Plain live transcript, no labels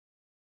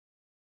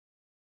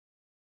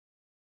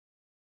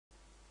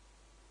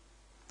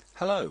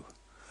Hello,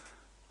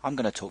 I'm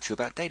going to talk to you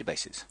about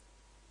databases.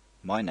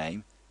 My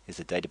name is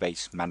the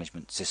Database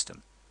Management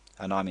System,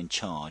 and I'm in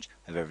charge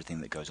of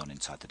everything that goes on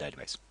inside the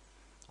database.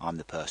 I'm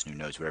the person who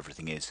knows where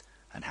everything is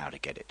and how to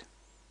get it.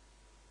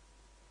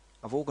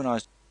 I've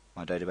organised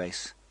my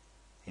database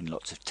in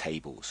lots of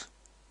tables.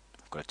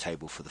 I've got a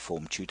table for the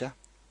form tutor,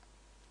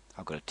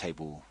 I've got a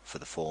table for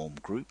the form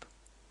group,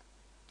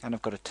 and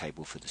I've got a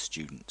table for the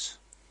students.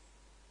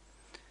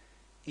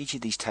 Each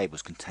of these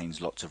tables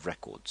contains lots of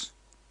records.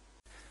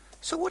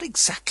 So what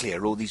exactly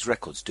are all these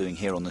records doing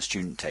here on the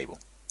student table?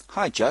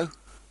 Hi Joe.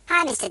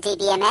 Hi Mr.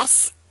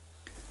 DBMS.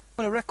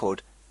 Well, a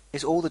record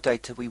is all the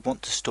data we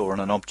want to store on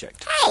an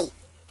object. Hey,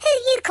 who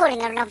are you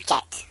calling an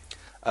object?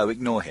 Oh,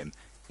 ignore him.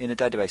 In a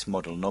database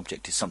model, an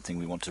object is something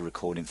we want to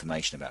record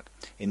information about.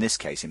 In this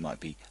case, it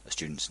might be a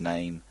student's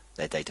name,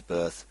 their date of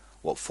birth,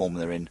 what form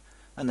they're in,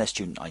 and their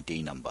student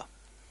ID number.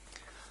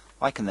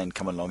 I can then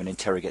come along and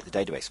interrogate the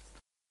database.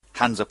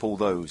 Hands up all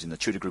those in the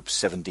tutor group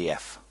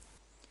 7DF.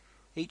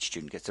 Each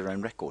student gets their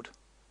own record.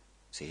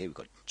 See here we've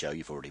got Joe,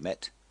 you've already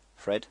met,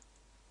 Fred,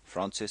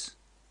 Francis,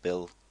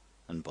 Bill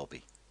and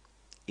Bobby,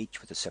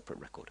 each with a separate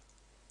record.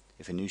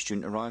 If a new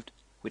student arrived,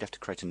 we'd have to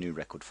create a new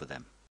record for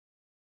them.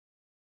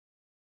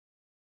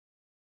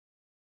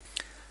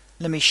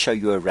 Let me show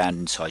you around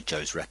inside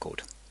Joe's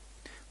record.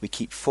 We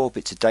keep 4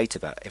 bits of data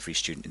about every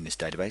student in this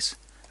database,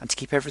 and to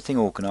keep everything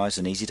organised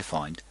and easy to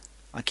find,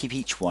 I keep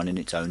each one in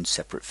its own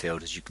separate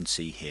field, as you can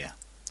see here.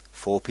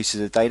 4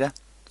 pieces of data,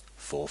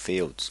 4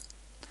 fields.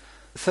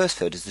 The first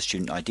field is the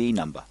student ID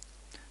number.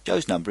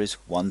 Joe's number is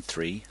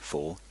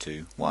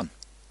 13421.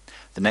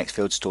 The next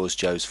field stores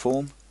Joe's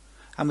form,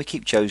 and we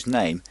keep Joe's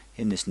name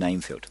in this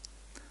name field.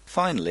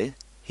 Finally,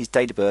 his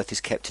date of birth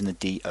is kept in the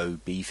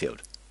DOB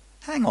field.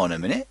 Hang on a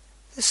minute,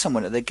 there's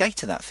someone at the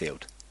gate of that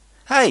field.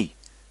 Hey,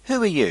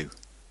 who are you?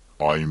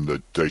 I'm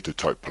the data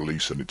type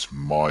police, and it's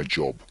my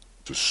job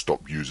to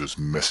stop users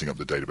messing up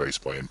the database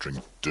by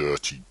entering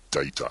dirty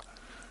data.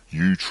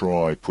 You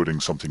try putting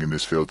something in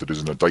this field that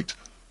isn't a date,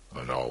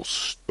 and I'll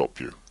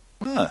stop you.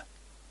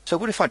 So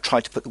what if I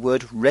tried to put the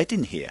word red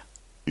in here?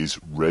 Is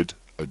red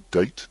a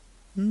date?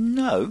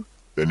 No.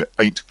 Then it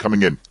ain't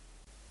coming in.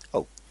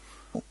 Oh,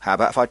 well, how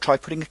about if I try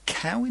putting a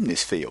cow in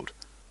this field?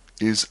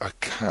 Is a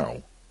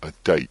cow a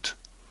date?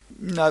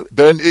 No.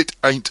 Then it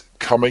ain't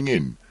coming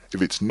in.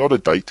 If it's not a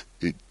date,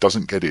 it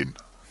doesn't get in.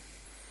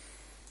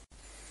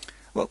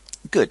 Well,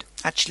 good.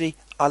 Actually,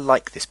 I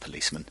like this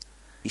policeman.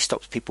 He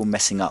stops people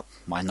messing up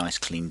my nice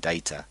clean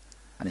data,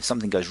 and if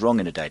something goes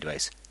wrong in a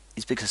database,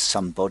 it's because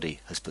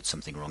somebody has put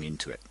something wrong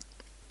into it.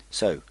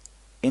 So,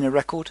 in a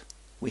record,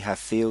 we have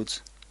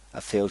fields, a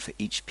field for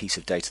each piece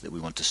of data that we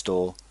want to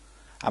store,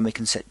 and we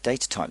can set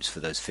data types for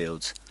those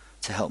fields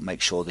to help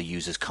make sure the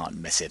users can't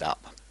mess it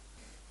up.